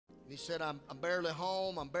he said, I'm barely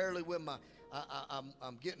home. I'm barely with my,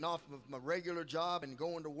 I'm getting off of my regular job and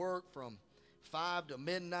going to work from 5 to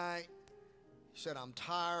midnight. He said, I'm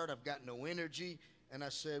tired. I've got no energy. And I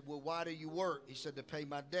said, well, why do you work? He said, to pay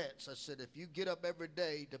my debts. I said, if you get up every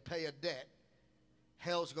day to pay a debt,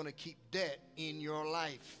 hell's going to keep debt in your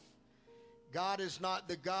life. God is not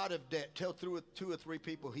the God of debt. Tell 2 or 3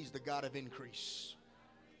 people he's the God of increase.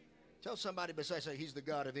 Tell somebody beside you, he's the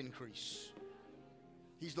God of increase.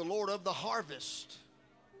 He's the Lord of the harvest.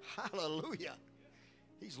 Hallelujah.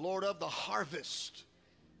 He's Lord of the harvest.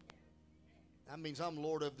 That means I'm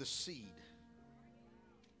Lord of the seed.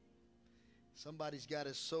 Somebody's got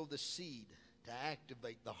to sow the seed to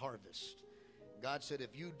activate the harvest. God said,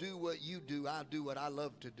 if you do what you do, I'll do what I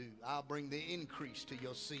love to do. I'll bring the increase to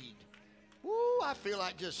your seed. Woo, I feel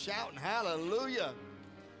like just shouting, hallelujah.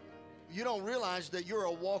 You don't realize that you're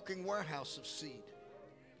a walking warehouse of seed.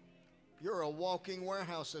 You're a walking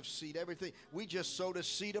warehouse of seed. Everything. We just sowed a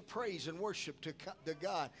seed of praise and worship to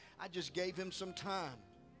God. I just gave him some time.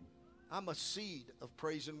 I'm a seed of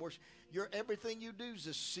praise and worship. Everything you do is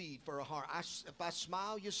a seed for a heart. If I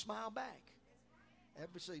smile, you smile back.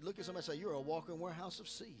 Every seed. Look at somebody and say, you're a walking warehouse of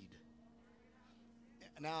seed.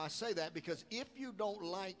 Now, I say that because if you don't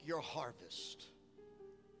like your harvest,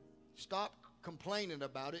 stop complaining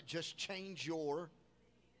about it. Just change your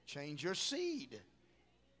seed.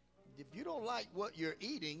 If you don't like what you're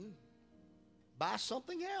eating, buy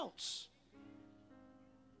something else.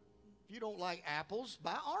 If you don't like apples,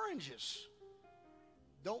 buy oranges.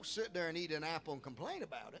 Don't sit there and eat an apple and complain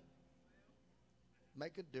about it.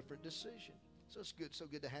 Make a different decision. So it's good, so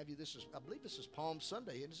good to have you. I believe this is Palm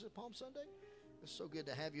Sunday. Isn't this Palm Sunday? It's so good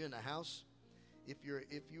to have you in the house. If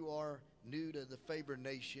you are new to the Favor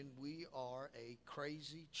Nation, we are a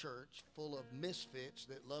crazy church full of misfits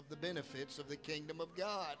that love the benefits of the kingdom of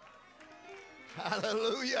God.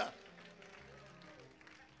 Hallelujah.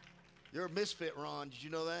 You're a misfit, Ron. Did you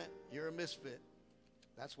know that? You're a misfit.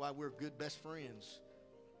 That's why we're good best friends.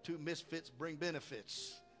 2 misfits bring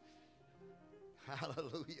benefits.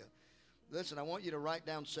 Hallelujah. Listen, I want you to write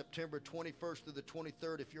down September 21st through the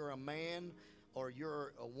 23rd. If you're a man or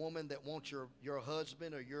you're a woman that wants your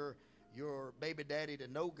husband or your baby daddy to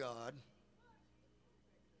know God,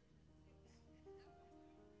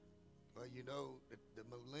 well, you know, the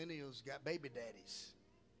millennials got baby daddies.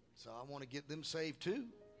 So I want to get them saved too.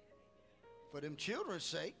 For them children's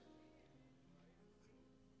sake.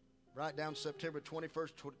 Write down September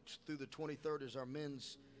 21st through the 23rd is our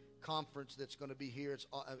men's conference that's going to be here. It's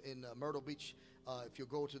in Myrtle Beach. If you'll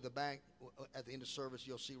go to the back at the end of service,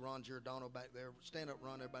 you'll see Ron Giordano back there. Stand up,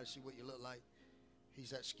 Ron. Everybody see what you look like. He's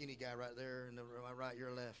that skinny guy right there, and my right,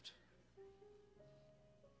 your left.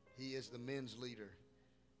 He is the men's leader.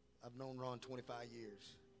 I've known Ron 25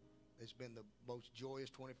 years. It's been the most joyous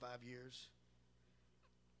 25 years.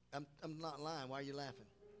 I'm not lying. Why are you laughing?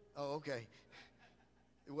 Oh, okay.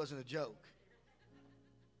 It wasn't a joke.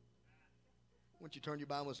 Why don't you turn your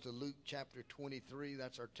Bibles to Luke chapter 23.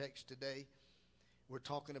 That's our text today. We're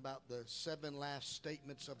talking about the 7 last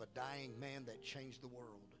statements of a dying man that changed the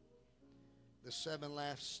world. The 7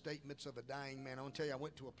 last statements of a dying man. I want to tell you, I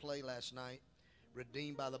went to a play last night,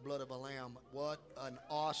 Redeemed by the Blood of a Lamb. What an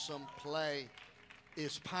awesome play.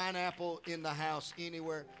 Is Pineapple in the house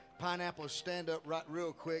anywhere? Pineapple, stand up right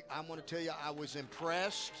real quick. I want to tell you, I was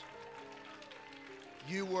impressed.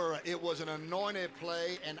 It was an anointed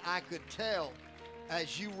play, and I could tell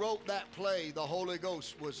as you wrote that play, the Holy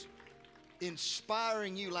Ghost was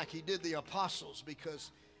inspiring you like he did the apostles,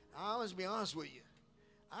 because I'll always be honest with you,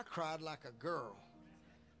 I cried like a girl.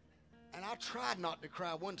 And I tried not to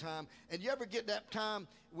cry one time. And you ever get that time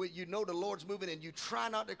where you know the Lord's moving and you try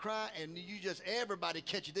not to cry and you just, everybody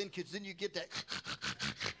catch it then, because then you get that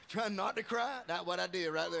trying not to cry? That's what I did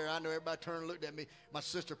right there. I know everybody turned and looked at me. My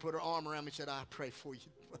sister put her arm around me and said, I pray for you.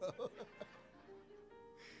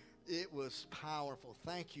 It was powerful.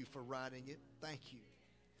 Thank you for writing it. Thank you.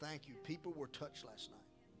 Thank you. People were touched last night.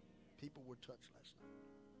 People were touched last night.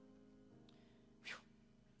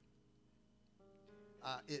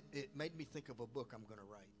 It made me think of a book I'm going to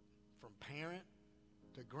write. From parent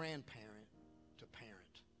to grandparent to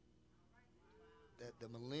parent. That the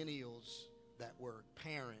millennials that were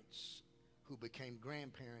parents who became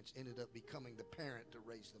grandparents ended up becoming the parent to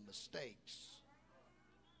raise the mistakes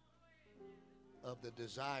of the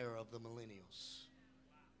desire of the millennials.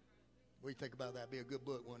 What do you think about that? Be a good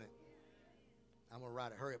book, wouldn't it? I'm going to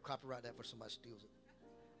write it. Hurry up, copyright that before somebody steals it.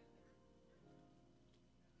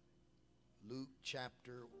 Luke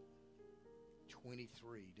chapter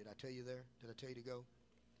 23. Did I tell you there? Did I tell you to go?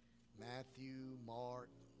 Matthew, Mark,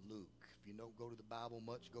 Luke. If you don't go to the Bible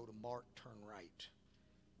much, go to Mark, turn right.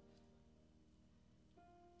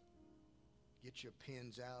 Get your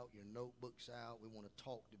pens out, your notebooks out. We want to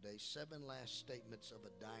talk today. 7 last statements of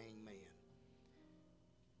a dying man.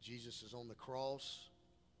 Jesus is on the cross.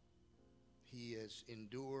 He has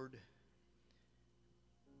endured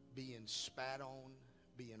being spat on,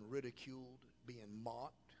 being ridiculed, being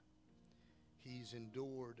mocked. He's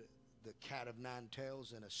endured the cat of nine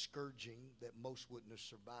tails and a scourging that most wouldn't have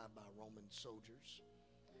survived by Roman soldiers,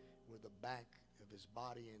 where the back of his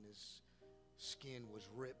body and his skin was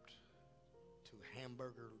ripped to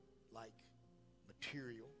hamburger-like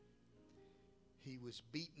material. He was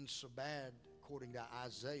beaten so bad, according to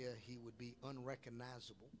Isaiah, he would be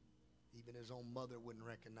unrecognizable. Even his own mother wouldn't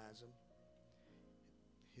recognize him.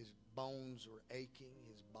 His bones were aching.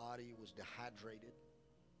 His body was dehydrated.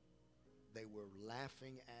 They were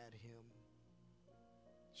laughing at him,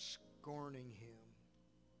 scorning him,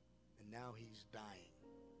 and now he's dying.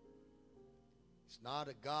 It's not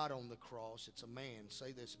a God on the cross, it's a man.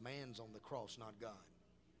 Say this, man's on the cross, not God.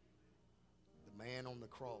 The man on the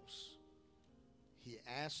cross. He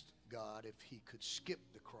asked God if he could skip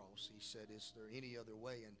the cross. He said, is there any other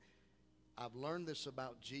way? And I've learned this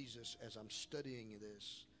about Jesus as I'm studying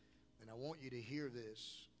this, and I want you to hear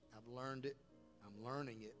this. I've learned it. I'm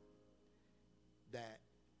learning it. That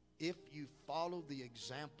if you follow the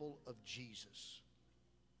example of Jesus,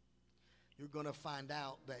 you're going to find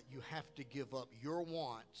out that you have to give up your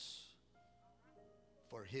wants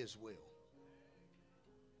for his will.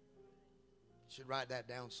 You should write that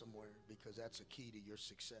down somewhere, because that's a key to your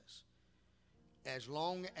success. As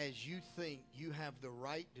long as you think you have the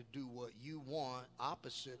right to do what you want,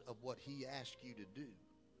 opposite of what he asked you to do,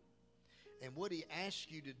 and what he asks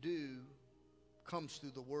you to do comes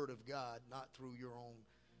through the Word of God, not through your own.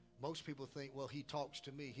 Most people think, well, he talks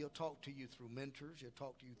to me. He'll talk to you through mentors. He'll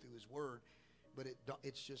talk to you through his Word. But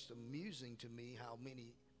it's just amusing to me how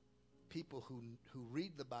many people who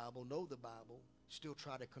read the Bible, know the Bible, still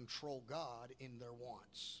try to control God in their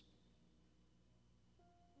wants.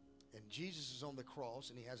 And Jesus is on the cross,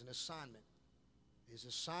 and he has an assignment. His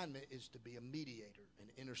assignment is to be a mediator, an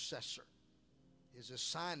intercessor. His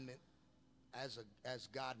assignment as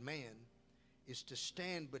God-man is to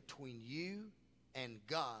stand between you and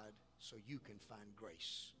God so you can find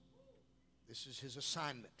grace. This is his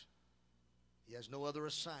assignment. He has no other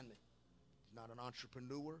assignment. He's not an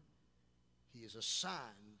entrepreneur. He is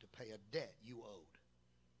assigned to pay a debt you owed.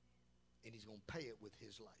 And he's going to pay it with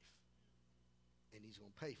his life. And he's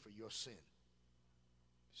going to pay for your sin.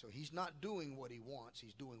 So he's not doing what he wants.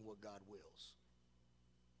 He's doing what God wills.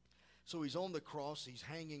 So he's on the cross. He's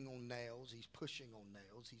hanging on nails. He's pushing on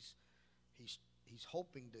nails. He's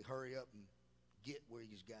hoping to hurry up and get where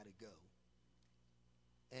he's got to go.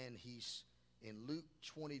 And he's in Luke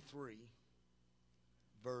 23,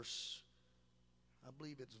 verse, I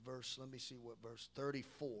believe it's verse, let me see what verse,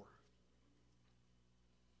 34.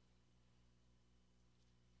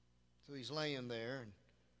 So he's laying there,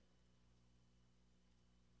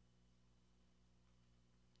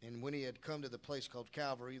 and when he had come to the place called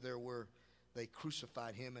Calvary, they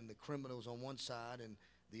crucified him, and the criminals on one side and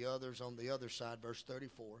the others on the other side, verse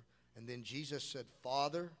 34. And then Jesus said,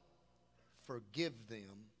 Father, forgive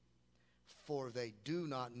them, for they do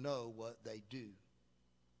not know what they do.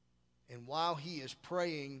 And while he is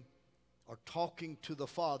praying or talking to the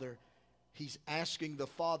Father, he's asking the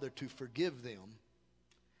Father to forgive them.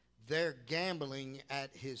 They're gambling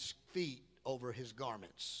at his feet over his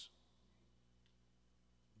garments.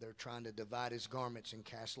 They're trying to divide his garments and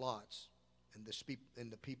cast lots. And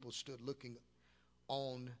the people stood looking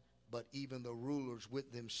on, but even the rulers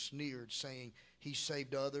with them sneered, saying, he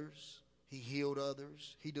saved others, he healed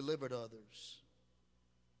others, he delivered others.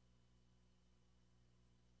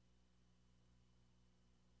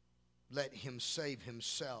 Let him save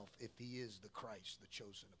himself if he is the Christ, the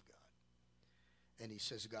chosen of God. And he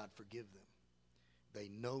says, God, forgive them. They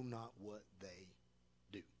know not what they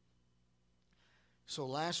do. So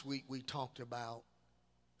last week we talked about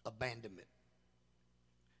abandonment.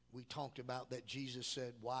 We talked about that Jesus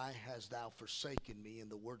said, why hast thou forsaken me?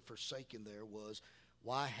 And the word forsaken there was,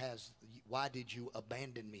 why did you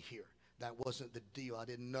abandon me here? That wasn't the deal. I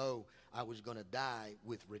didn't know I was going to die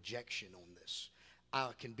with rejection on this. I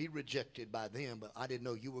can be rejected by them, but I didn't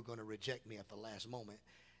know you were going to reject me at the last moment.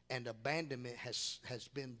 And abandonment has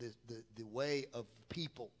been the way of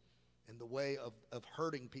people and the way of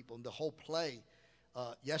hurting people. And the whole play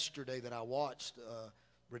yesterday that I watched,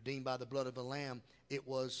 Redeemed by the Blood of the Lamb, it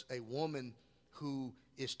was a woman who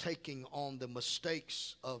is taking on the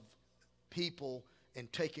mistakes of people and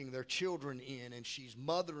taking their children in, and she's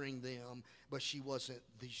mothering them, but she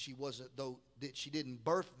didn't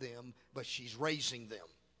birth them, but she's raising them.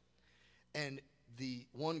 And the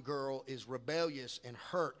one girl is rebellious and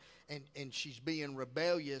hurt, and she's being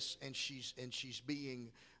rebellious, and she's being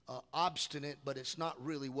obstinate, but it's not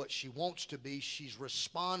really what she wants to be. She's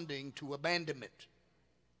responding to abandonment.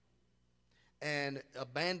 And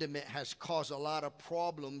abandonment has caused a lot of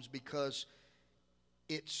problems because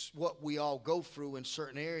it's what we all go through in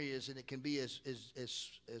certain areas, and it can be as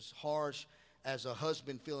harsh as a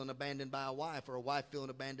husband feeling abandoned by a wife, or a wife feeling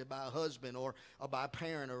abandoned by a husband, or by a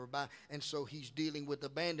parent, and so he's dealing with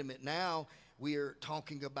abandonment. Now we are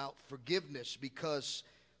talking about forgiveness, because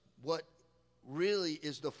what really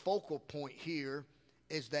is the focal point here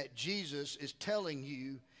is that Jesus is telling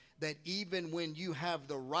you that even when you have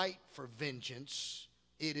the right for vengeance,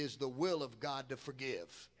 it is the will of God to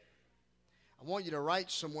forgive. I want you to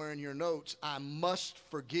write somewhere in your notes, I must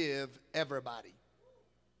forgive everybody.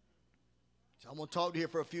 So I'm going to talk to you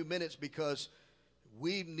for a few minutes, because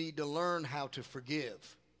we need to learn how to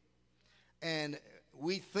forgive. And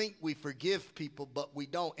we think we forgive people, but we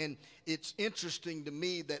don't. And it's interesting to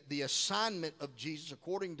me that the assignment of Jesus,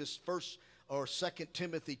 according to 1 or 2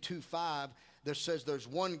 Timothy 2:5, there says there's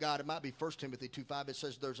one God. It might be 1 Timothy 2:5. It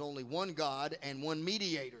says there's only one God and one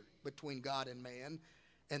mediator between God and man,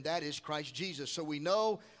 and that is Christ Jesus. So we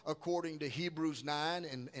know, according to Hebrews 9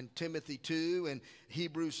 and Timothy 2 and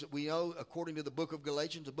Hebrews, we know, according to the book of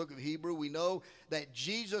Galatians, the book of Hebrew, we know that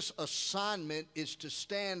Jesus' assignment is to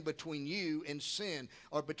stand between you and sin,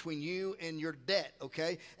 or between you and your debt,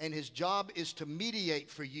 okay? And his job is to mediate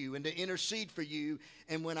for you and to intercede for you.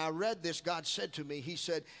 And when I read this, God said to me, he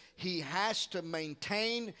said, he has to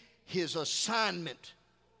maintain his assignment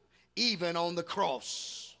even on the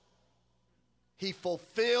cross. He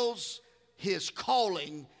fulfills his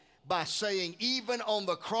calling by saying, even on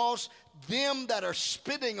the cross, them that are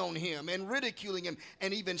spitting on him and ridiculing him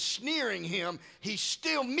and even sneering him, he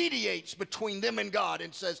still mediates between them and God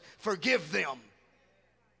and says, forgive them.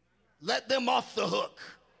 Let them off the hook.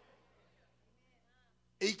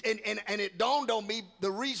 And it dawned on me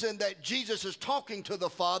the reason that Jesus is talking to the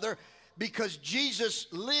Father, because Jesus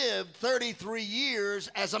lived 33 years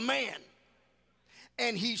as a man.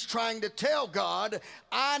 And he's trying to tell God,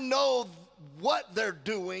 I know what they're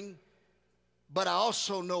doing, but I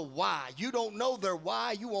also know why. You don't know their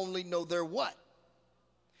why, you only know their what.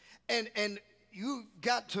 And you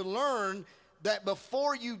got to learn that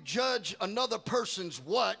before you judge another person's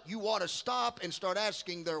what, you ought to stop and start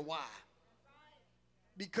asking their why.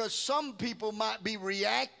 Because some people might be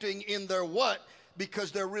reacting in their what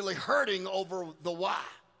because they're really hurting over the why.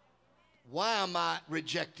 Why am I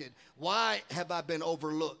rejected? Why have I been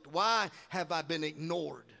overlooked? Why have I been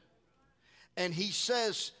ignored? And he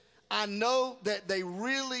says, I know that they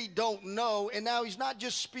really don't know. And now he's not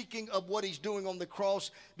just speaking of what he's doing on the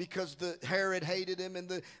cross because the Herod hated him and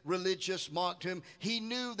the religious mocked him. He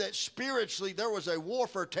knew that spiritually there was a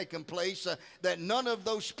warfare taking place that none of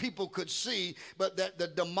those people could see, but that the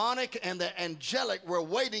demonic and the angelic were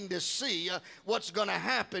waiting to see what's going to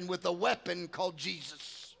happen with a weapon called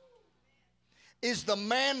Jesus. Is the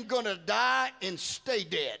man going to die and stay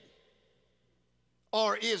dead?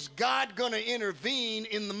 Or is God going to intervene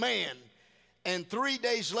in the man? And 3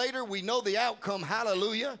 days later, we know the outcome,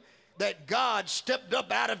 hallelujah, that God stepped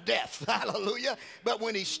up out of death, hallelujah. But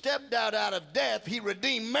when he stepped out of death, he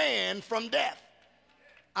redeemed man from death.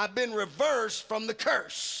 I've been reversed from the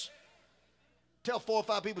curse. Tell 4 or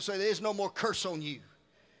 5 people, say, there is no more curse on you.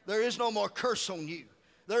 There is no more curse on you.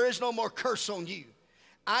 There is no more curse on you.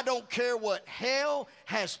 I don't care what hell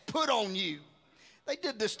has put on you. They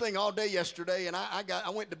did this thing all day yesterday, and I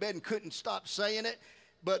went to bed and couldn't stop saying it.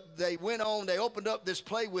 But they went on, they opened up this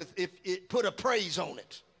play with, if it put a praise on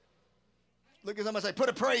it. Look at somebody say, put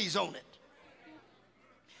a praise on it.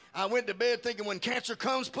 I went to bed thinking when cancer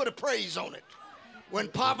comes, put a praise on it. When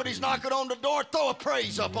poverty's knocking on the door, throw a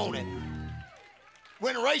praise up on it.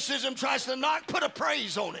 When racism tries to knock, put a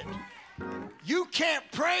praise on it. You can't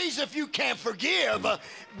praise if you can't forgive.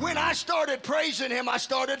 When I started praising him, I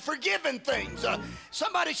started forgiving things.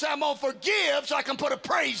 Somebody say, I'm going to forgive so I can put a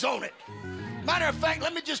praise on it. Matter of fact,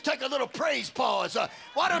 let me just take a little praise pause.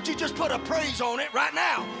 Why don't you just put a praise on it right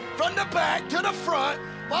now? From the back to the front.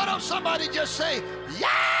 Why don't somebody just say, yeah,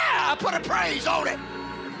 I put a praise on it.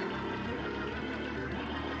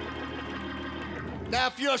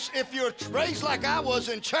 Now, if you're raised like I was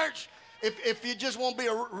in church, if you just want to be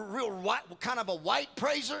a real white, kind of a white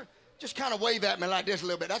praiser, just kind of wave at me like this a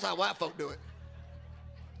little bit. That's how white folk do it.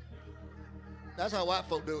 That's how white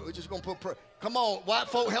folk do it. We're just going to put come on, white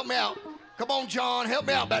folk, help me out. Come on, John, help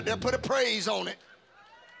me out back there. Put a praise on it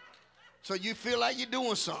so you feel like you're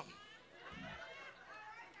doing something.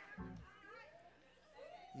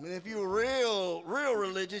 I mean, if you were real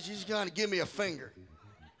religious, you just kind of give me a finger.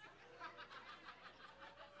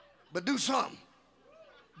 But do something.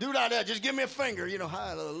 Do like that. Just give me a finger. You know,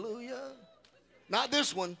 hallelujah. Not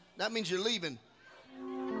this one. That means you're leaving.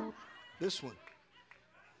 This one.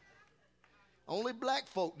 Only black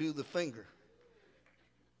folk do the finger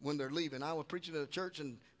when they're leaving. I was preaching at a church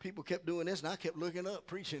and people kept doing this, and I kept looking up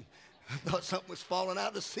preaching. I thought something was falling out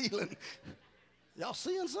of the ceiling. Y'all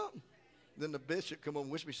seeing something? Then the bishop come over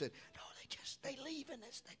and whispered me, said, no, they leaving.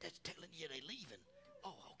 That's telling you they leaving.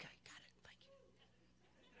 Oh, okay, got it. Thank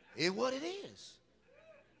you. It's what it is.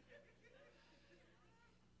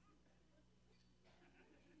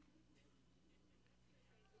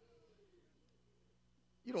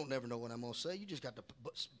 You don't never know what I'm going to say. You just got to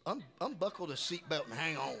unbuckle the seatbelt and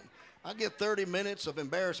hang on. I get 30 minutes of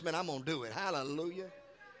embarrassment. I'm going to do it. Hallelujah.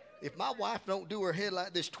 If my wife don't do her head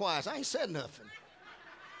like this twice, I ain't said nothing.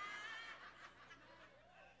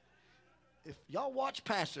 If y'all watch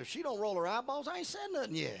Pastor, if she don't roll her eyeballs, I ain't said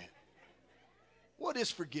nothing yet. What is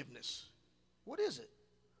forgiveness? What is it?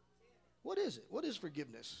 What is it? What is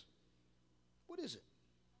forgiveness? What is it?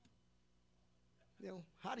 You know,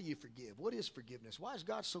 how do you forgive? What is forgiveness? Why is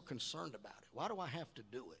God so concerned about it? Why do I have to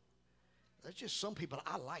do it? That's just some people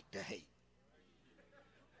I like to hate.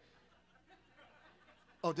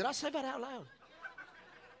 Oh, did I say that out loud?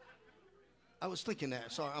 I was thinking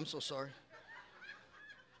that. Sorry, I'm so sorry.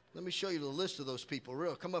 Let me show you the list of those people.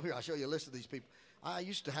 Real, come up here. I'll show you a list of these people. I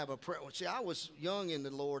used to have a prayer. See, I was young in the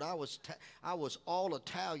Lord. I was all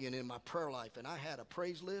Italian in my prayer life, and I had a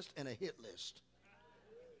praise list and a hit list.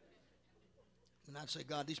 And I'd say,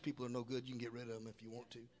 God, these people are no good. You can get rid of them if you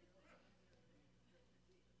want to.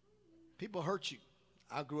 People hurt you.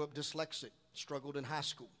 I grew up dyslexic, struggled in high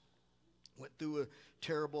school, went through a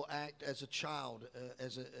terrible act as a child.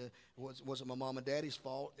 Wasn't my mom and daddy's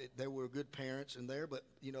fault. They were good parents in there, but,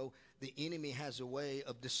 you know, the enemy has a way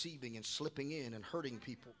of deceiving and slipping in and hurting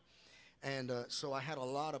people. And so I had a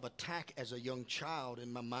lot of attack as a young child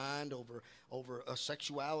in my mind over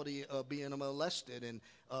sexuality, being molested, and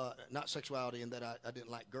not sexuality in that I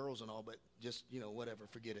didn't like girls and all, but just, you know, whatever,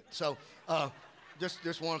 forget it. So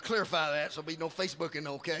just want to clarify that so be no Facebooking,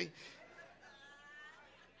 okay?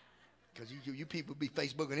 Because you people be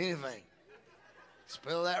Facebooking anything.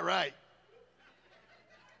 Spell that right.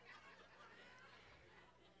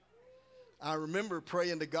 I remember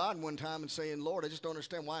praying to God one time and saying, Lord, I just don't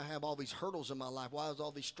understand why I have all these hurdles in my life. Why is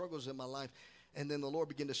all these struggles in my life? And then the Lord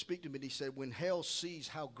began to speak to me, and he said, when hell sees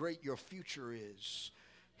how great your future is,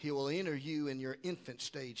 he will enter you in your infant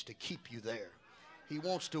stage to keep you there. He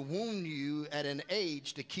wants to wound you at an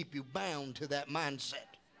age to keep you bound to that mindset.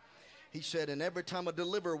 He said, and every time a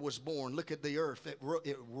deliverer was born, look at the earth,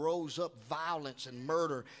 it rose up violence and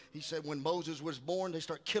murder. He said, when Moses was born, they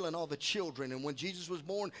start killing all the children. And when Jesus was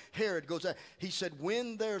born, Herod goes out. He said,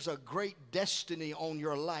 when there's a great destiny on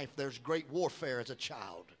your life, there's great warfare as a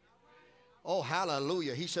child. Oh,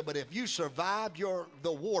 hallelujah. He said, but if you survive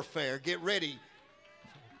the warfare, get ready.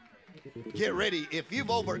 Get ready. If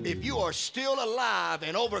you are still alive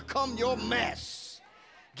and overcome your mess,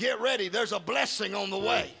 get ready. There's a blessing on the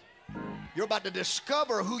way. You're about to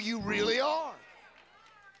discover who you really are.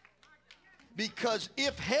 Because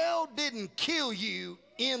if hell didn't kill you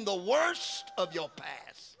in the worst of your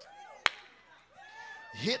past,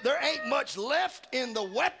 there ain't much left in the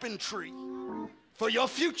weaponry for your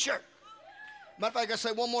future. Matter of fact, I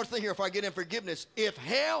say one more thing here before I get in forgiveness. If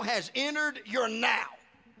hell has entered your now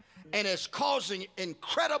and is causing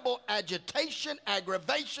incredible agitation,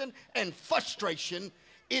 aggravation, and frustration,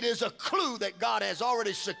 it is a clue that God has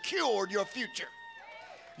already secured your future.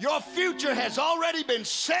 Your future has already been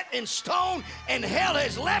set in stone, and hell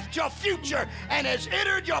has left your future and has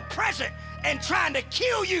entered your present and trying to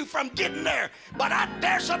kill you from getting there. But I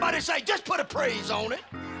dare somebody say, just put a praise on it.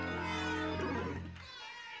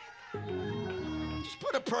 Just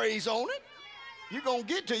put a praise on it. You're going to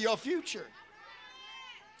get to your future.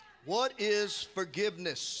 What is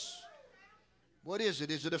forgiveness? What is it?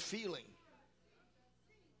 Is it a feeling?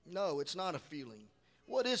 No, it's not a feeling.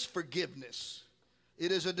 What is forgiveness?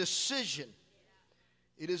 It is a decision.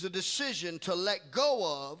 It is a decision to let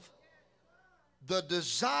go of the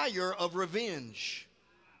desire of revenge.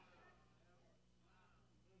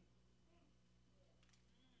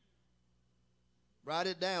 Write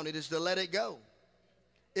it down. It is to let it go.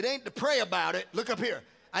 It ain't to pray about it. Look up here.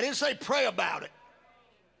 I didn't say pray about it.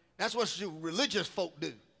 That's what religious folk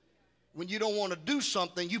do. When you don't want to do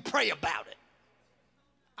something, you pray about it.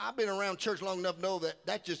 I've been around church long enough to know that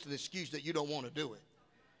that's just an excuse that you don't want to do it.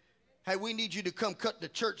 Hey, we need you to come cut the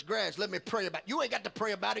church grass. Let me pray about it. You ain't got to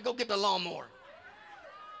pray about it. Go get the lawnmower.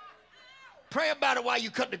 Pray about it while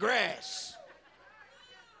you cut the grass.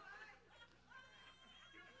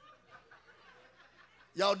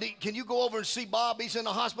 Y'all, can you go over and see Bob? He's in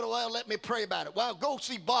the hospital. Well, let me pray about it. Well, go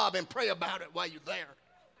see Bob and pray about it while you're there.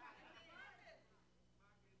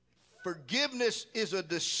 Forgiveness is a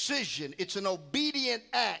decision. It's an obedient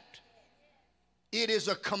act. It is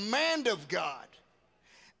a command of God.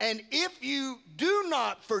 And if you do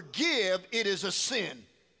not forgive, it is a sin.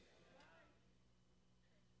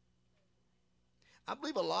 I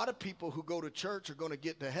believe a lot of people who go to church are going to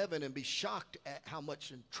get to heaven and be shocked at how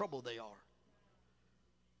much in trouble they are.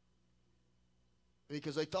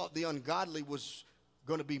 Because they thought the ungodly was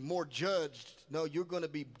going to be more judged. No, you're going to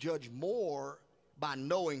be judged more by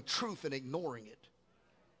knowing truth and ignoring it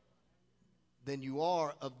than you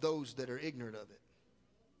are of those that are ignorant of it.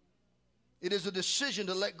 It is a decision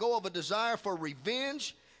to let go of a desire for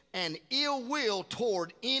revenge and ill will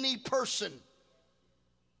toward any person.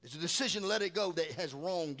 It's a decision to let it go that has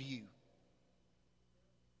wronged you.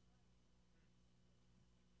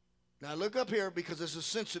 Now look up here because this is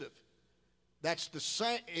sensitive. That's the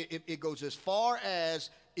same. It goes as far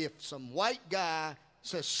as if some white guy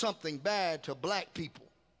says something bad to black people,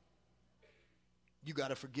 you got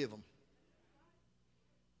to forgive them.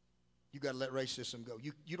 You got to let racism go.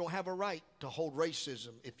 You don't have a right to hold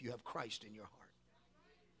racism if you have Christ in your heart.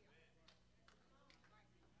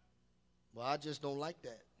 Well, I just don't like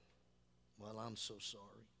that. Well, I'm so sorry.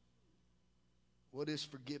 What is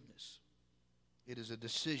forgiveness? It is a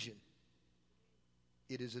decision.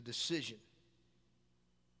 It is a decision.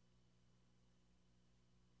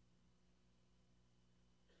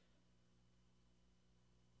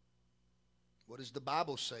 What does the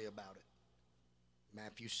Bible say about it?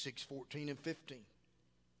 Matthew 6:14 and 15.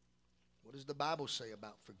 What does the Bible say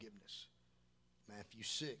about forgiveness? Matthew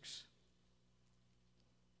 6.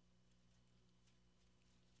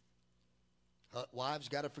 Wives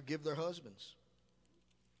got to forgive their husbands.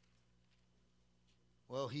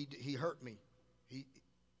 Well, he hurt me. He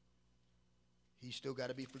still got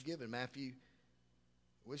to be forgiven. Matthew,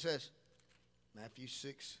 what it says? Matthew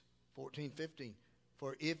 6:14, 15.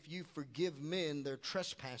 For if you forgive men their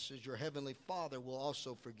trespasses, your heavenly Father will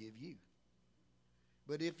also forgive you.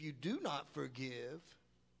 But if you do not forgive,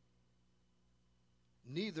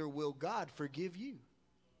 neither will God forgive you.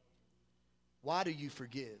 Why do you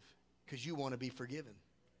forgive? Because you want to be forgiven.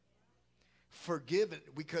 Forgiven,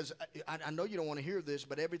 because I know you don't want to hear this,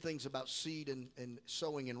 but everything's about seed and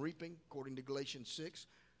sowing and reaping, according to Galatians 6.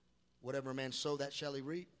 Whatever a man sow, that shall he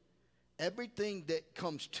reap. Everything that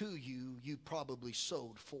comes to you, you probably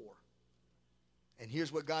sowed for. And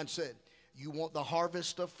here's what God said. You want the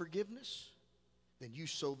harvest of forgiveness? Then you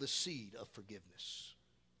sow the seed of forgiveness.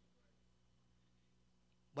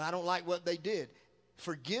 But I don't like what they did.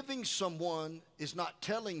 Forgiving someone is not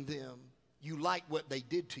telling them you like what they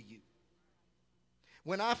did to you.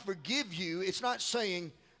 When I forgive you, it's not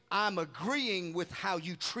saying I'm agreeing with how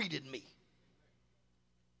you treated me.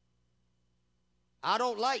 I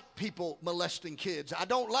don't like people molesting kids. I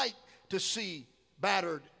don't like to see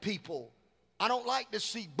battered people. I don't like to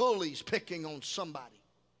see bullies picking on somebody.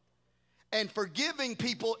 And forgiving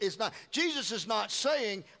people is not, Jesus is not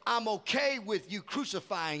saying, I'm okay with you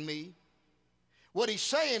crucifying me. What he's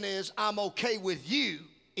saying is, I'm okay with you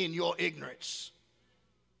in your ignorance.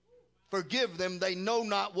 Forgive them, they know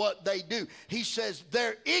not what they do. He says,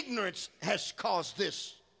 their ignorance has caused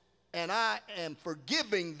this, and I am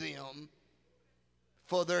forgiving them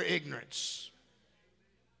for their ignorance.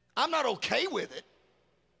 I'm not okay with it.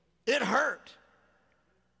 It hurt.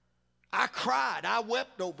 I cried. I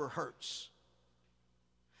wept over hurts.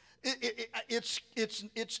 It's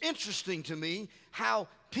interesting to me how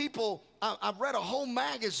people, I've read a whole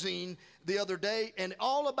magazine the other day, and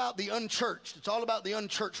all about the unchurched. It's all about the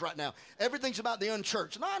unchurched right now. Everything's about the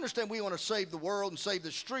unchurched. And I understand we want to save the world and save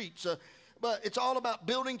the streets, but it's all about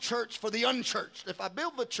building church for the unchurched. If I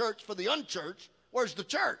build the church for the unchurched, where's the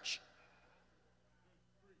church?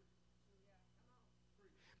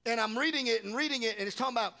 And I'm reading it, and it's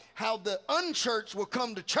talking about how the unchurched will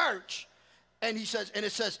come to church. And he says, and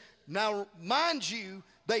it says, now mind you,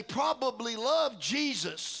 they probably love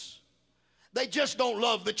Jesus. They just don't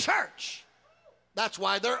love the church. That's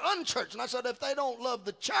why they're unchurched. And I said, if they don't love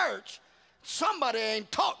the church, somebody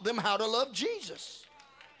ain't taught them how to love Jesus.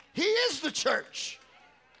 He is the church.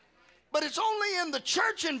 But it's only in the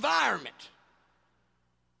church environment.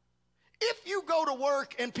 If you go to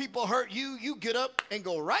work and people hurt you, you get up and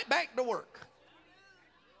go right back to work.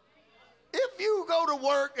 If you go to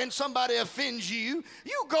work and somebody offends you,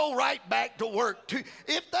 you go right back to work too.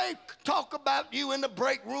 If they talk about you in the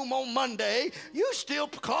break room on Monday, you still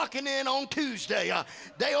clocking in on Tuesday.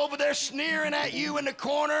 They over there sneering at you in the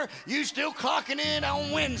corner, you still clocking in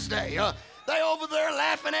on Wednesday. They over there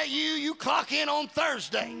laughing at you, you clock in on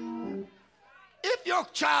Thursday. If your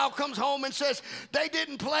child comes home and says, they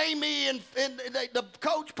didn't play me and the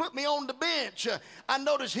coach put me on the bench, I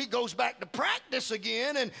notice he goes back to practice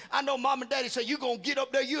again, and I know mom and daddy say, you going to get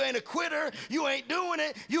up there, you ain't a quitter, you ain't doing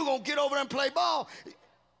it, you going to get over there and play ball.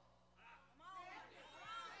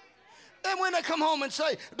 And when they come home and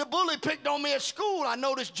say, the bully picked on me at school, I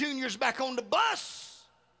noticed Junior's back on the bus.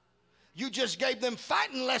 You just gave them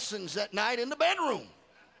fighting lessons that night in the bedroom.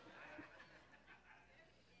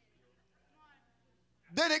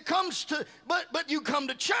 Then it comes to, but you come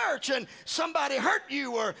to church and somebody hurt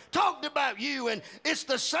you or talked about you, and it's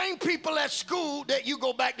the same people at school that you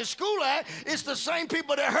go back to school at. It's the same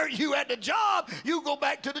people that hurt you at the job. You go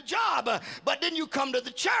back to the job. But then you come to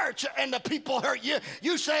the church and the people hurt you.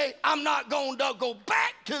 You say, I'm not going to go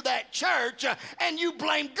back to that church, and you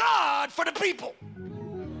blame God for the people.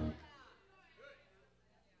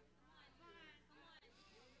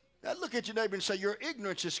 Now look at your neighbor and say, your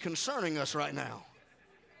ignorance is concerning us right now.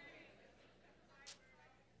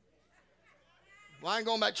 Well, I ain't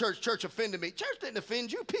going back to church. Church offended me. Church didn't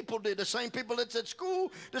offend you. People did. The same people that's at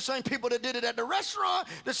school, the same people that did it at the restaurant,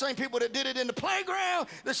 the same people that did it in the playground,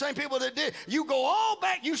 the same people that did. You go all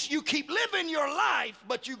back. You keep living your life,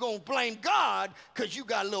 but you going to blame God because you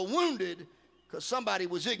got a little wounded because somebody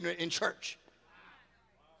was ignorant in church.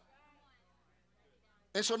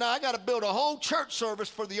 And so now I got to build a whole church service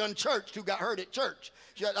for the unchurched who got hurt at church.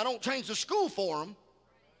 I don't change the school for them.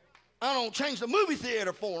 I don't change the movie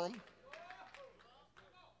theater for them.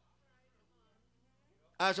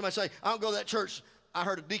 I had somebody say, I don't go to that church. I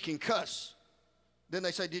heard a deacon cuss. Then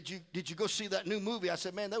they say, did you go see that new movie? I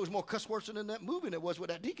said, man, there was more cuss words in that movie than there was what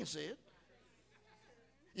that deacon said.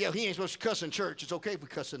 Yeah, he ain't supposed to cuss in church. It's okay if we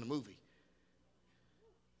cuss in the movie.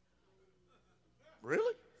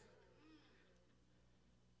 Really?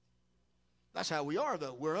 That's how we are,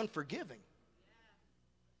 though. We're unforgiving.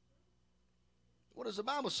 What does the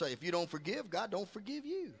Bible say? If you don't forgive, God don't forgive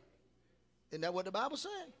you. Isn't that what the Bible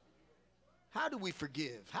says? How do we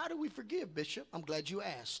forgive? How do we forgive, Bishop? I'm glad you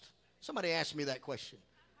asked. Somebody asked me that question.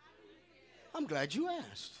 I'm glad you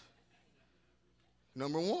asked.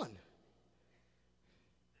 Number one.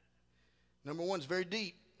 Number one's very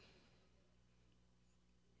deep.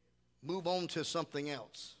 Move on to something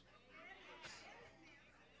else.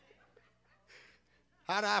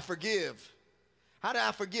 How do I forgive? How do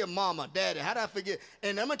I forgive mama, daddy? How do I forgive?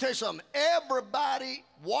 And I'm going to tell you something. Everybody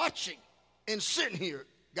watching and sitting here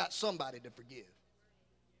got somebody to forgive.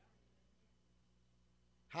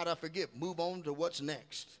 How do I forgive? Move on to what's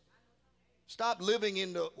next. Stop living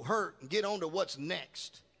in the hurt and get on to what's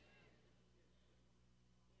next.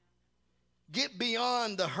 Get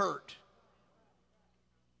beyond the hurt.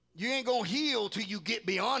 You ain't going to heal till you get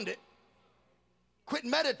beyond it. Quit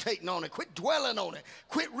meditating on it. Quit dwelling on it.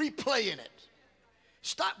 Quit replaying it.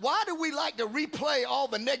 Stop. Why do we like to replay all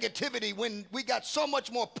the negativity when we got so much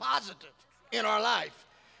more positive in our life?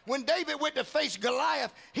 When David went to face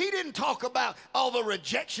Goliath, he didn't talk about all the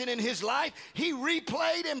rejection in his life. He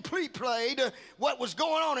replayed and pre-played what was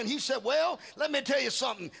going on, and he said, well, let me tell you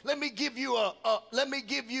something. Let me give you a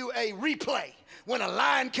replay. When a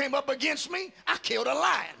lion came up against me, I killed a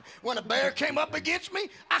lion. When a bear came up against me,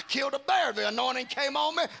 I killed a bear. The anointing came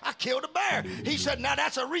on me, I killed a bear. He said, now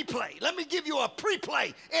that's a replay. Let me give you a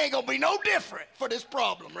pre-play. It ain't going to be no different for this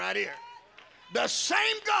problem right here. The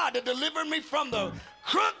same God that delivered me from the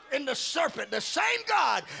crook and the serpent, the same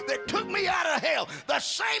God that took me out of hell, the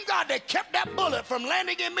same God that kept that bullet from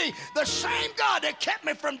landing in me, the same God that kept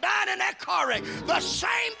me from dying in that car wreck, the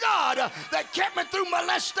same God that kept me through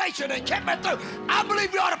molestation and kept me through. I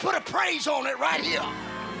believe you ought to put a praise on it right here.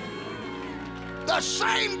 The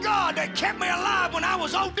same God that kept me alive when I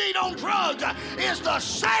was OD'd on drugs is the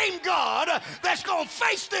same God that's going to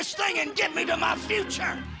face this thing and get me to my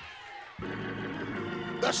future.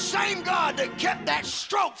 The same God that kept that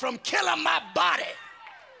stroke from killing my body.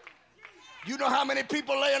 You know how many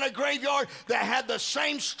people lay in a graveyard that had the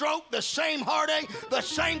same stroke, the same heartache, the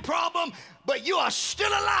same problem, but you are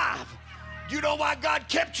still alive. You know why God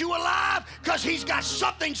kept you alive? Because he's got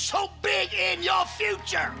something so big in your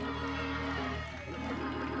future.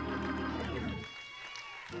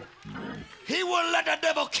 He wouldn't let the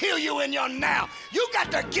devil kill you in your now. You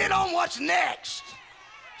got to get on what's next.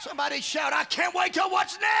 Somebody shout, I can't wait till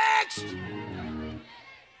what's next.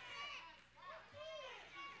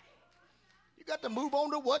 You got to move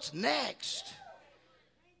on to what's next.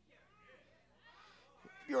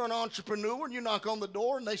 If you're an entrepreneur and you knock on the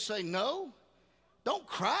door and they say no, don't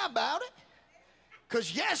cry about it,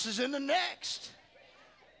 because yes is in the next.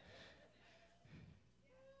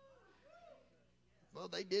 Well,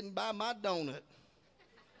 they didn't buy my donut.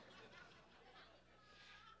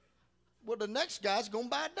 Well, the next guy's going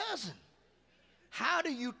to buy a dozen. How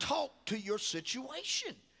do you talk to your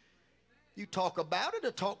situation? You talk about it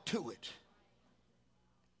or talk to it?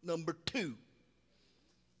 Number 2.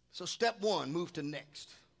 So step 1, move to next.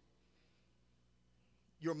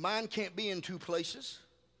 Your mind can't be in 2 places.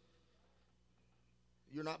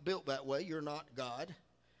 You're not built that way. You're not God.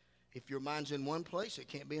 If your mind's in one place, it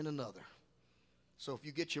can't be in another. So if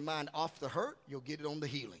you get your mind off the hurt, you'll get it on the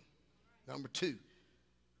healing. Number 2,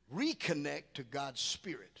 reconnect to God's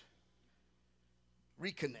Spirit.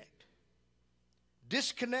 Reconnect.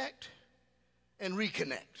 Disconnect and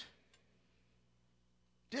reconnect.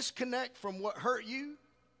 Disconnect from what hurt you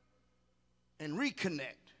and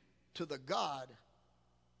reconnect to the God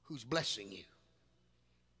who's blessing you.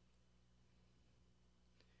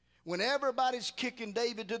 When everybody's kicking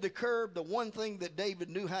David to the curb, the one thing that David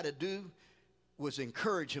knew how to do was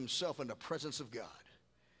encourage himself in the presence of God.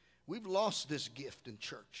 We've lost this gift in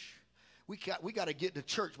church. We got to get to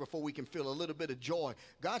church before we can feel a little bit of joy.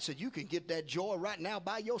 God said you can get that joy right now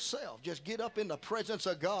by yourself. Just get up in the presence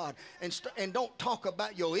of God and don't talk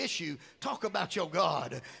about your issue. Talk about your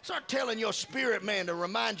God. Start telling your spirit man to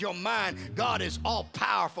remind your mind God is all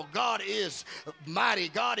powerful. God is mighty.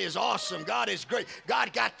 God is awesome. God is great.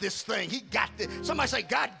 God got this thing. He got this. Somebody say,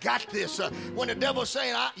 God got this. When the devil's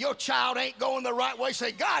saying your child ain't going the right way,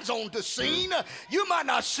 say, God's on the scene. You might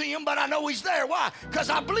not see him, but I know he's there. Why? Because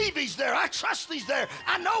I believe he's there. I trust he's there.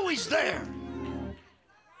 I know he's there.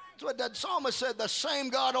 That's what that psalmist said. The same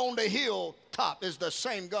God on the hilltop is the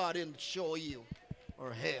same God in Sheol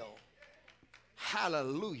or hell.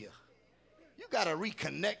 Hallelujah. You got to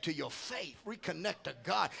reconnect to your faith. Reconnect to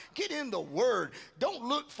God. Get in the Word. Don't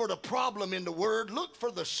look for the problem in the Word. Look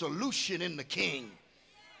for the solution in the King.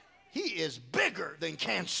 He is bigger than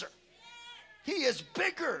cancer. He is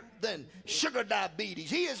bigger than sugar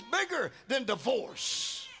diabetes. He is bigger than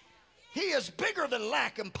divorce. He is bigger than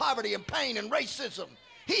lack and poverty and pain and racism.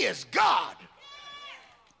 He is God.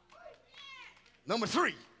 Number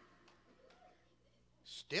 3.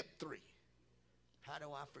 Step 3. How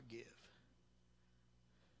do I forgive?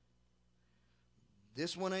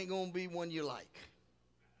 This one ain't going to be one you like.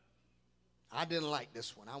 I didn't like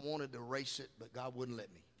this one. I wanted to erase it, but God wouldn't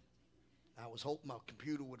let me. I was hoping my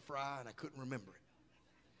computer would fry and I couldn't remember it.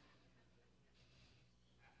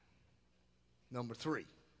 Number 3.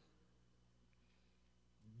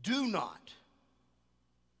 Do not,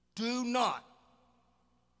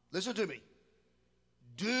 listen to me,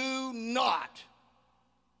 do not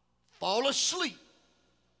fall asleep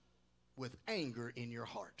with anger in your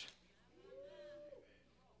heart.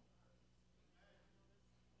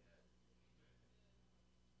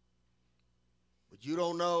 But you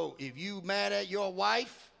don't know, if you mad at your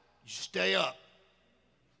wife, you stay up.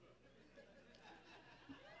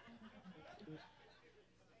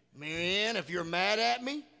 Marianne, if you're mad at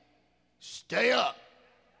me, stay up.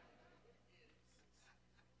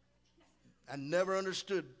 I never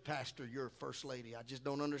understood, Pastor, your first lady. I just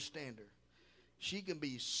don't understand her. She can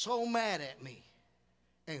be so mad at me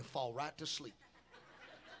and fall right to sleep.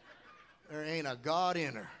 There ain't a God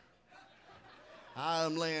in her.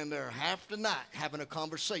 I'm laying there half the night having a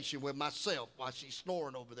conversation with myself while she's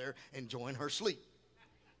snoring over there, enjoying her sleep.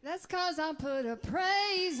 That's 'cause I put a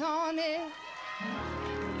praise on it.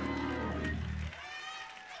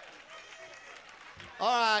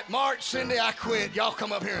 All right, Mark, Cindy, I quit. Y'all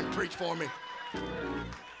come up here and preach for me.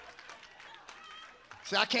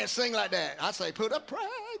 See, I can't sing like that. I say, put a praise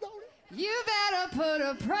on it. You better put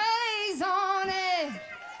a praise on it.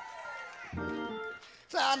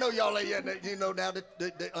 See, I know y'all, you know, now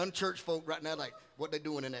the unchurched folk right now, like, what they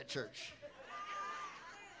doing in that church?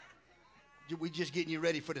 We just getting you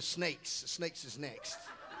ready for the snakes. The snakes is next.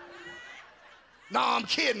 No, I'm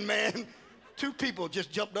kidding, man. 2 people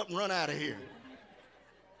just jumped up and run out of here.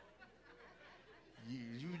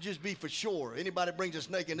 You just be for sure. Anybody brings a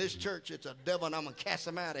snake in this church, it's a devil, and I'm going to cast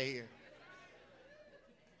them out of here.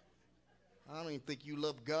 I don't even think you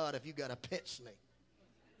love God if you got a pet snake.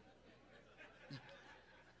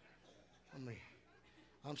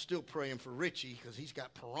 I'm still praying for Richie because he's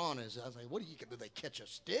got piranhas. I was like, do they catch a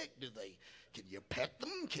stick? Can you pet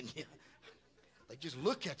them? They just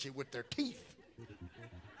look at you with their teeth.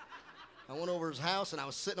 I went over his house, and I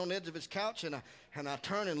was sitting on the edge of his couch, and I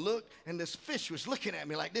turned and looked, and this fish was looking at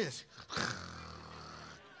me like this.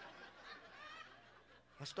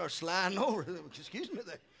 I start sliding over. Excuse me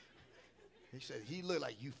there. He said, he looked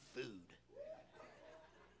like you food.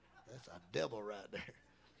 That's a devil right there.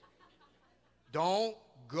 Don't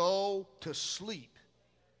go to sleep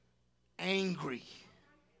angry.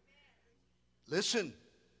 Listen,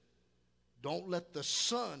 don't let the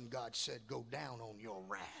sun, God said, go down on your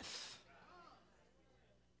wrath.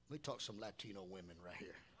 Let me talk some Latino women right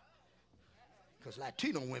here. Because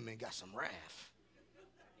Latino women got some wrath.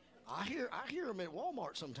 I hear them at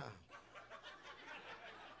Walmart sometimes.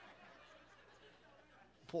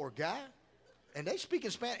 Poor guy. And they speak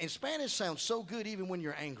in Spanish. And Spanish sounds so good even when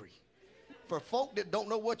you're angry. For folk that don't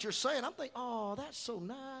know what you're saying, I'm thinking, oh, that's so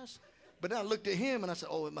nice. But then I looked at him and I said,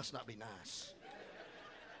 oh, it must not be nice.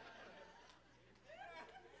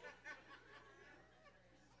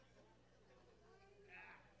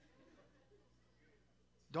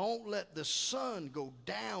 Don't let the sun go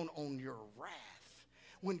down on your wrath.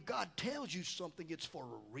 When God tells you something, it's for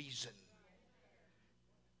a reason.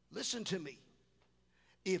 Listen to me.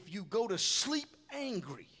 If you go to sleep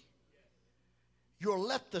angry, you'll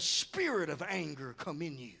let the spirit of anger come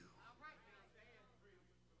in you.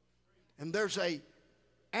 And there's a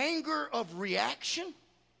anger of reaction,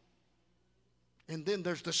 and then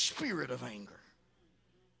there's the spirit of anger.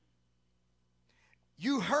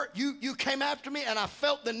 You came after me and I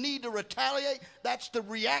felt the need to retaliate. That's the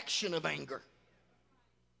reaction of anger.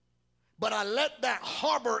 But I let that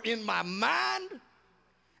harbor in my mind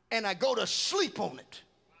and I go to sleep on it.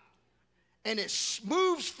 And it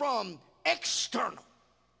moves from external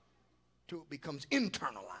to it becomes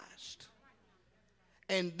internalized.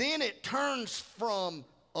 And then it turns from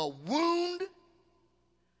a wound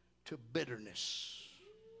to bitterness.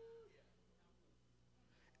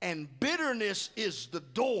 And bitterness is the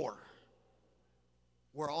door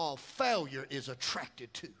where all failure is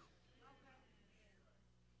attracted to.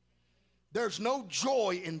 There's no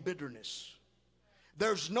joy in bitterness.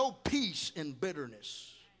 There's no peace in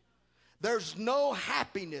bitterness. There's no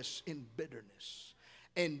happiness in bitterness.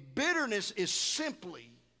 And bitterness is simply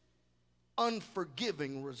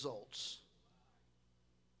unforgiving results.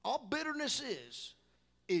 All bitterness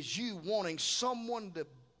is you wanting someone to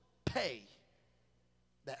pay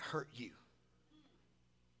that hurt you.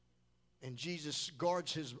 And Jesus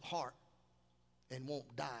guards his heart and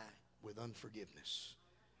won't die with unforgiveness.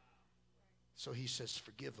 So he says,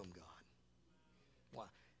 forgive them, God. Why?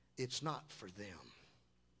 It's not for them.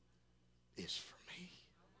 It's for me.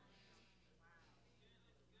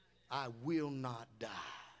 I will not die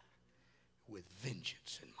with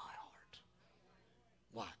vengeance in my heart.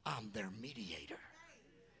 Why? I'm their mediator.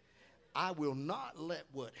 I will not let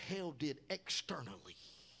what hell did externally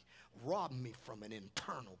rob me from an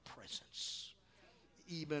internal presence.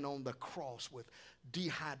 Even on the cross with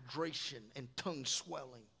dehydration and tongue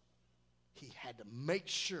swelling, he had to make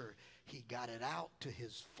sure he got it out to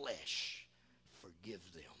his flesh. Forgive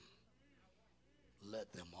them.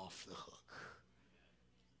 Let them off the hook.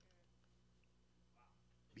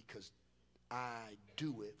 Because I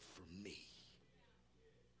do it for me.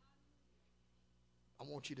 I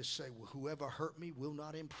want you to say, well, whoever hurt me will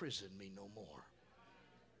not imprison me no more.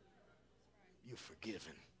 You're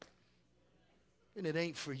forgiven. And it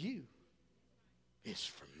ain't for you. It's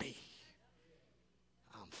for me.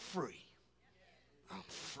 I'm free. I'm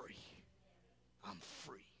free. I'm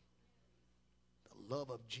free. The love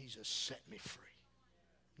of Jesus set me free.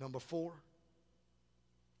 Number 4,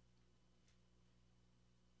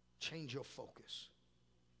 change your focus.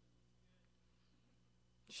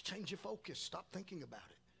 Just change your focus. Stop thinking about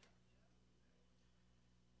it.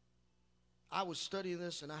 I was studying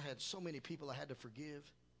this and I had so many people I had to forgive.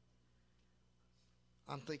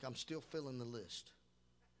 I think I'm still filling the list.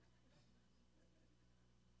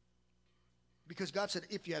 Because God said,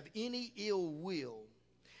 if you have any ill will,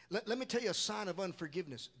 let me tell you a sign of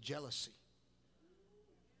unforgiveness, jealousy.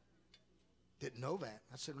 Didn't know that.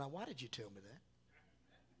 I said, now why did you tell me that?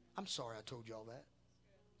 I'm sorry I told you all that.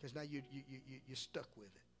 Because now you're stuck with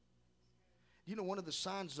it. You know, one of the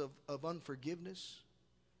signs of unforgiveness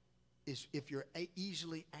is if you're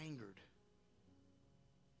easily angered.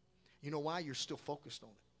 You know why? You're still focused on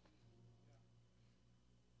it.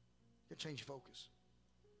 You change your focus.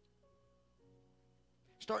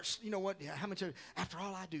 Start, you know what? How many times, after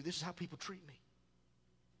all I do, this is how people treat me.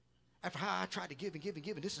 After how I tried to give and give and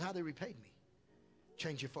give, and this is how they repaid me.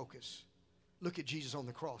 Change your focus. Look at Jesus on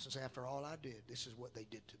the cross and say, after all I did, this is what they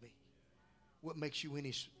did to me. What makes you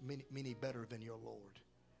any better than your Lord?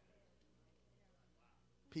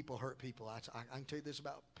 People hurt people. I can tell you this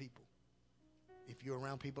about people. If you're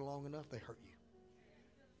around people long enough, they hurt you.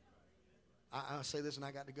 I say this and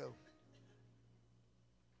I got to go.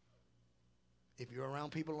 If you're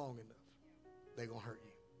around people long enough, they're going to hurt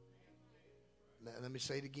you. Let me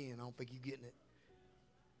say it again. I don't think you're getting it.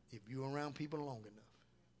 If you're around people long enough,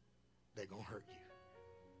 they're going to hurt you.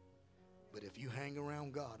 But if you hang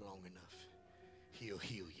around God long enough, He'll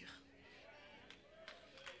heal you.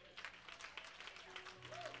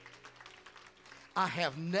 I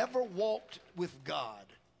have never walked with God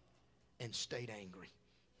and stayed angry.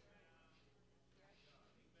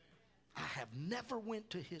 I have never went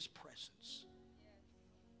to His presence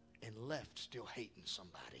and left still hating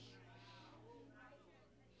somebody.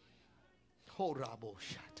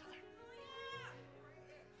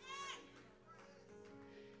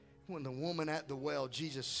 When the woman at the well,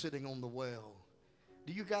 Jesus sitting on the well.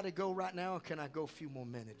 Do you got to go right now, or can I go a few more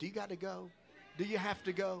minutes? Do you got to go? Do you have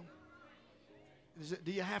to go?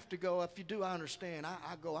 Do you have to go? If you do, I understand. I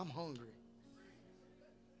go. I'm hungry.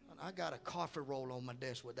 I got a coffee roll on my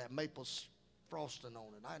desk with that maple frosting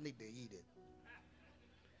on it. I need to eat it.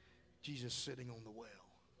 Jesus sitting on the well.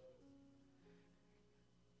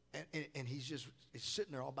 And he's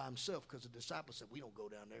sitting there all by himself, because the disciples said, we don't go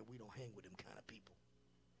down there. We don't hang with them kind of people.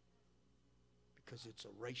 Because it's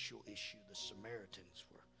a racial issue. The Samaritans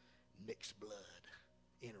were mixed blood,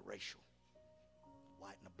 interracial.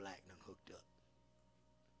 White and a black and hooked up.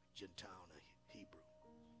 Gentile and a Hebrew.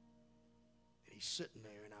 And he's sitting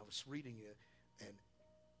there, and I was reading it, and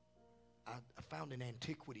I found in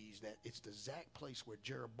Antiquities that it's the exact place where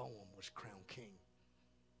Jeroboam was crowned king.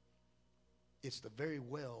 It's the very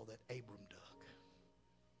well that Abram dug.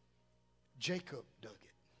 Jacob dug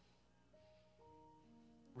it.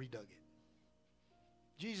 Redug it.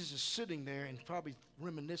 Jesus is sitting there and probably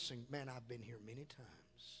reminiscing, man, I've been here many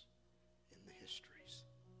times in the histories.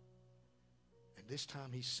 And this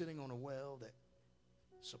time he's sitting on a well that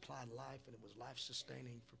supplied life, and it was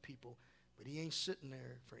life-sustaining for people. But he ain't sitting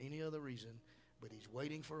there for any other reason, but he's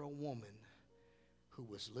waiting for a woman who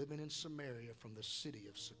was living in Samaria from the city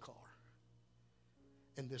of Sychar.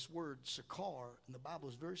 And this word Sychar in the Bible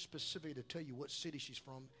is very specific to tell you what city she's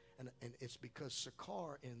from. And it's because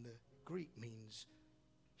Sychar in the Greek means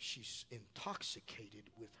she's intoxicated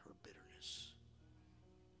with her bitterness.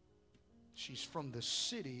 She's from the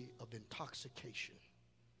city of intoxication.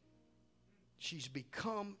 She's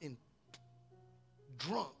become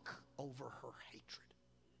drunk over her hatred.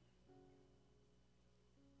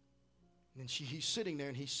 And he's sitting there,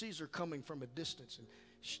 and he sees her coming from a distance,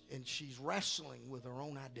 and she's wrestling with her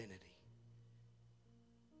own identity.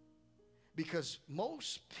 Because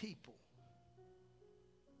most people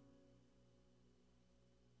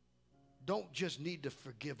don't just need to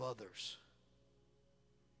forgive others.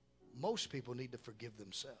 Most people need to forgive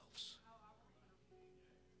themselves.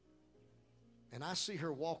 And I see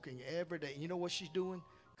her walking every day. You know what she's doing?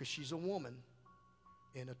 Because she's a woman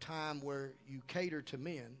in a time where you cater to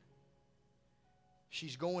men.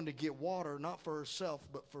 She's going to get water, not for herself,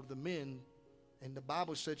 but for the men. And the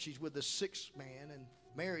Bible said she's with a 6th man and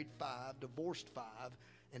married 5, divorced 5,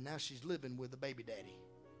 and now she's living with a baby daddy.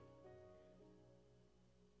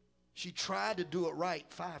 She tried to do it right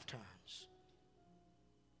 5 times.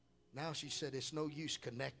 Now she said, it's no use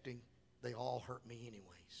connecting. They all hurt me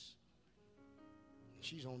anyways. And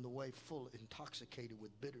she's on the way full, intoxicated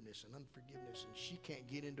with bitterness and unforgiveness, and she can't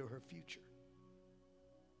get into her future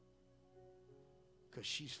because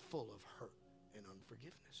she's full of hurt and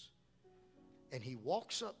unforgiveness. And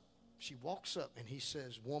she walks up, and he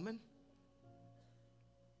says, woman,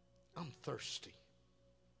 I'm thirsty.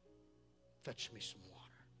 Fetch me some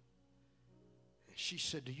water. And she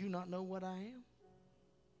said, do you not know what I am?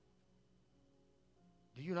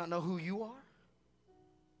 Do you not know who you are?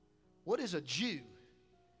 What is a Jew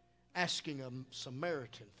asking a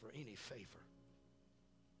Samaritan for any favor?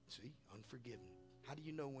 See, unforgiven. How do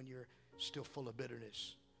you know when you're still full of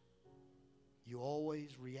bitterness? You always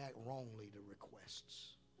react wrongly to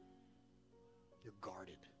requests. You're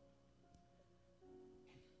guarded.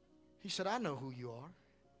 He said, I know who you are,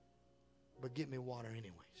 but give me water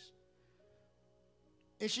anyways.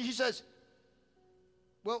 And he says,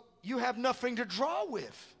 well, you have nothing to draw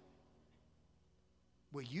with.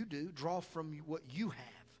 Well, you do. Draw from what you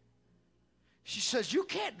have. She says, you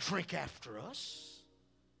can't drink after us.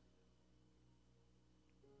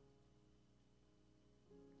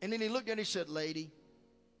 And then he looked at her and he said, lady,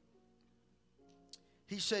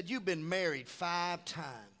 he said, you've been married 5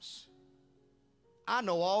 times. I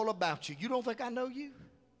know all about you. You don't think I know you?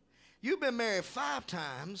 You've been married 5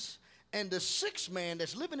 times, and the 6th man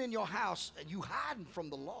that's living in your house, and you hiding from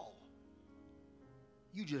the law,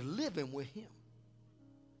 you just living with him.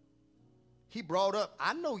 He brought up,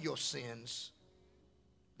 I know your sins.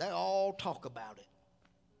 They all talk about it.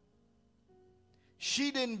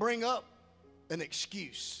 She didn't bring up an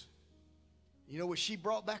excuse. You know what she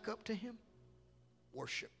brought back up to him?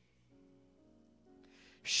 Worship.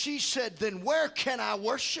 She said, then where can I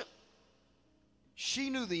worship? She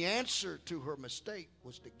knew the answer to her mistake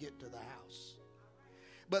was to get to the house.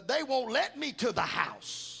 But they won't let me to the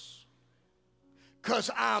house because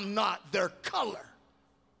I'm not their color.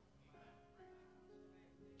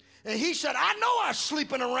 And he said, I know I'm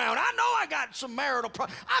sleeping around. I know I got some marital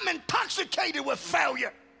problems. I'm intoxicated with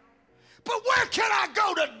failure. But where can I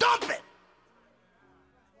go to dump it?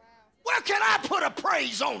 Where can I put a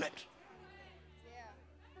praise on it?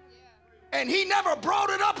 And he never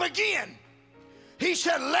brought it up again. He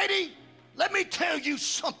said, lady, let me tell you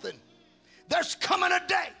something. There's coming a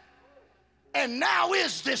day, and now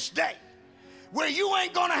is this day, where you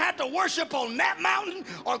ain't going to have to worship on that mountain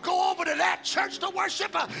or go over to that church to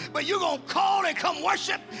worship, but you're going to call and come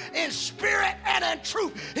worship in spirit and in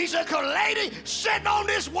truth. He said, because lady, sitting on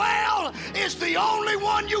this well is the only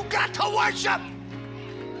one you got to worship.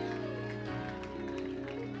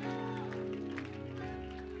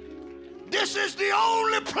 This is the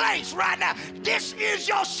only place right now. This is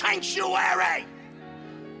your sanctuary.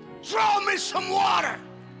 Draw me some water.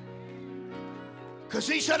 Because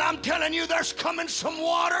he said, I'm telling you, there's coming some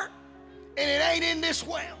water, and it ain't in this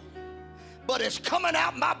well, but it's coming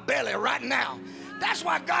out my belly right now. That's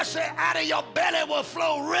why God said, out of your belly will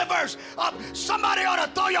flow rivers of. Somebody ought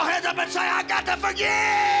to throw your hands up and say, I got to forgive.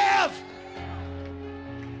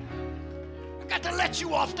 I got to let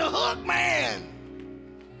you off the hook, man.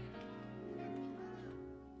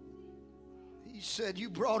 He said, you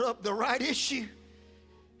brought up the right issue.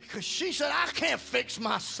 Because she said, I can't fix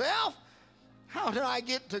myself. How did I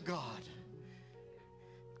get to God?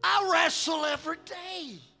 I wrestle every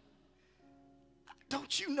day.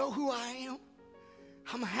 Don't you know who I am?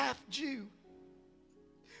 I'm half Jew.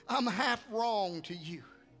 I'm half wrong to you.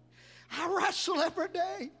 I wrestle every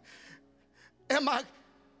day.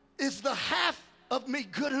 Is the half of me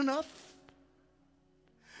good enough?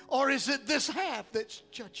 Or is it this half that's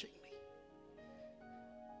judging me?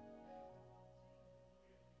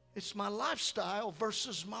 It's my lifestyle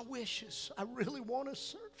versus my wishes. I really want to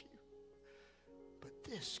serve you, but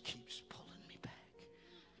this keeps pulling me back.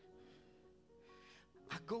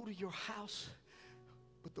 I go to your house,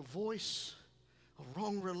 but the voice of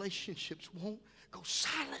wrong relationships won't go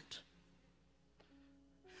silent.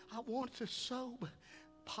 I want to sow, but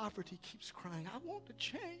poverty keeps crying. I want to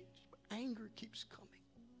change, but anger keeps coming.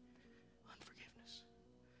 Unforgiveness.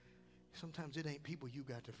 Sometimes it ain't people you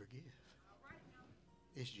got to forgive.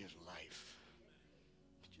 It's just life.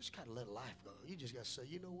 You just got to let life go. You just got to say,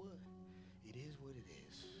 you know what? It is what it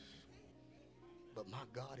is. But my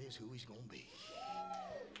God is who he's going to be.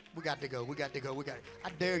 We got to go. We got to go. I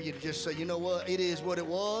dare you to just say, you know what? It is what it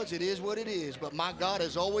was. It is what it is. But my God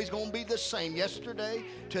is always going to be the same. Yesterday,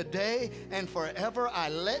 today, and forever. I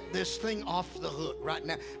let this thing off the hook right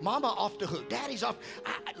now. Mama off the hook. Daddy's off.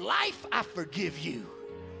 Life, I forgive you.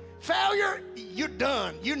 Failure, you're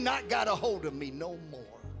done. You not got a hold of me no more.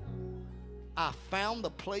 I found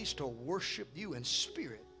the place to worship you in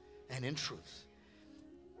spirit and in truth.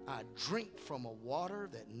 I drink from a water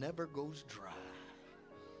that never goes dry.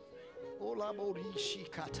 Oh,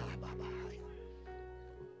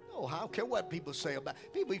 I don't care what people say about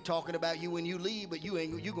people. Be talking about you when you leave, but you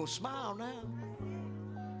gonna smile now.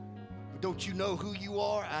 But don't you know who you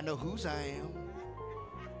are? I know whose I am.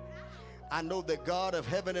 I know that God of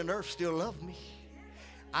heaven and earth still loves me.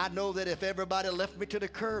 I know that if everybody left me to the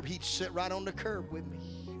curb, he'd sit right on the curb with me,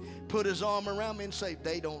 put his arm around me and say,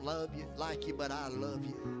 they don't love you like you, but I love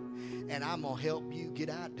you. And I'm going to help you get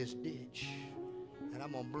out this ditch. And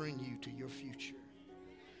I'm going to bring you to your future.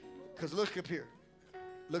 Because look up here.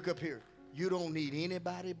 Look up here. You don't need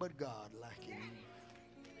anybody but God like you.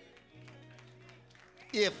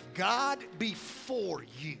 If God be for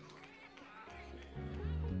you,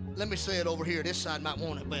 let me say it over here. This side might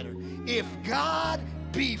want it better. If God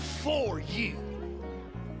be for you,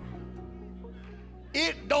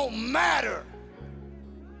 it don't matter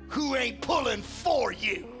who ain't pulling for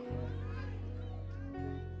you.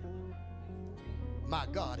 My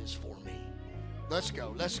God is for me. Let's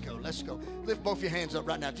go, let's go, let's go. Lift both your hands up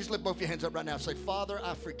right now. Just lift both your hands up right now. Say, Father,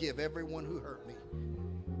 I forgive everyone who hurt me.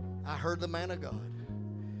 I heard the man of God.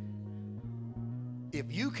 If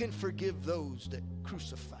you can forgive those that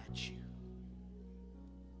crucified you,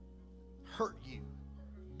 hurt you,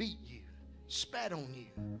 beat you, spat on you,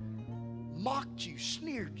 mocked you,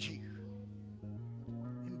 sneered you,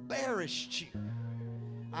 embarrassed you,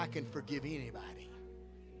 I can forgive anybody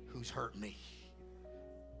who's hurt me.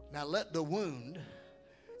 Now let the wound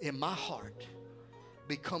in my heart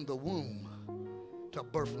become the womb to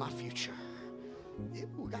birth my future.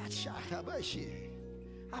 Ooh, gotcha. How about you?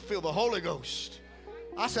 I feel the Holy Ghost.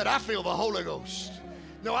 I said, I feel the Holy Ghost.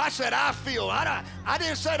 No, I said, I feel. I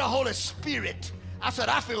didn't say the Holy Spirit. I said,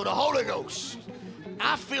 I feel the Holy Ghost.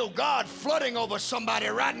 I feel God flooding over somebody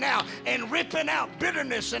right now and ripping out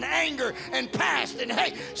bitterness and anger and past. And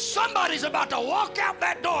hey, somebody's about to walk out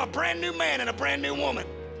that door a brand new man and a brand new woman.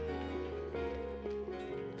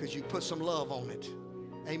 Because you put some love on it.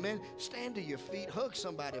 Amen. Stand to your feet, hug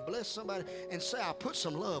somebody, bless somebody, and say, I put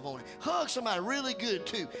some love on it. Hug somebody really good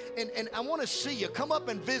too. And I want to see you. Come up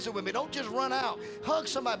and visit with me. Don't just run out. Hug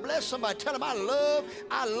somebody, bless somebody, tell them I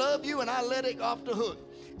love you, and I let it off the hook.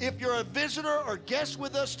 If you're a visitor or guest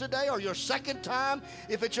with us today, or your second time,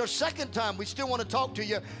 if it's your second time, we still want to talk to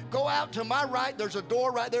you. Go out to my right. There's a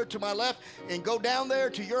door right there to my left, and go down there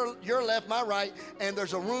to your left, my right, and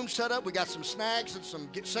there's a room set up. We got some snacks and some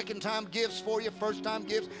second-time gifts for you, first-time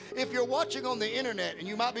gifts. If you're watching on the internet, and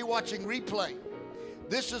you might be watching replay,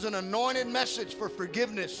 this is an anointed message for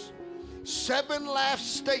forgiveness. 7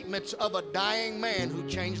 last statements of a dying man who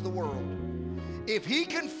changed the world. If he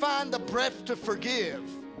can find the breath to forgive,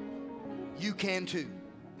 you can too.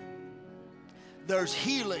 There's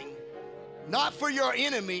healing, not for your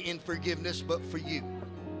enemy in forgiveness, but for you.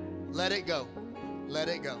 Let it go. Let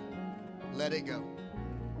it go. Let it go.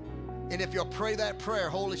 And if you'll pray that prayer,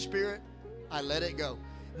 Holy Spirit, I let it go.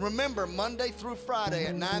 Remember, Monday through Friday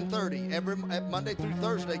at 9:30, every Monday through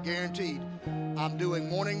Thursday, guaranteed, I'm doing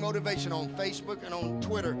morning motivation on Facebook and on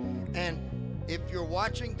Twitter. And if you're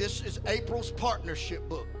watching, this is April's partnership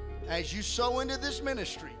book. As you sow into this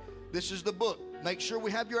ministry, this is the book. Make sure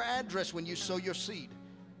we have your address when you sow your seed.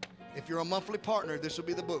 If you're a monthly partner, this will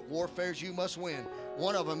be the book, Warfares You Must Win.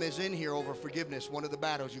 One of them is in here over forgiveness, one of the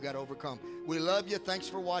battles you got to overcome. We love you. Thanks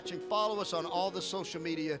for watching. Follow us on all the social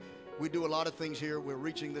media. We do a lot of things here. We're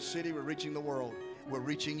reaching the city. We're reaching the world. We're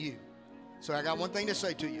reaching you. So I got one thing to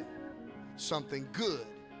say to you. Something good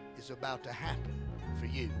is about to happen for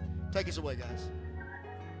you. Take us away, guys.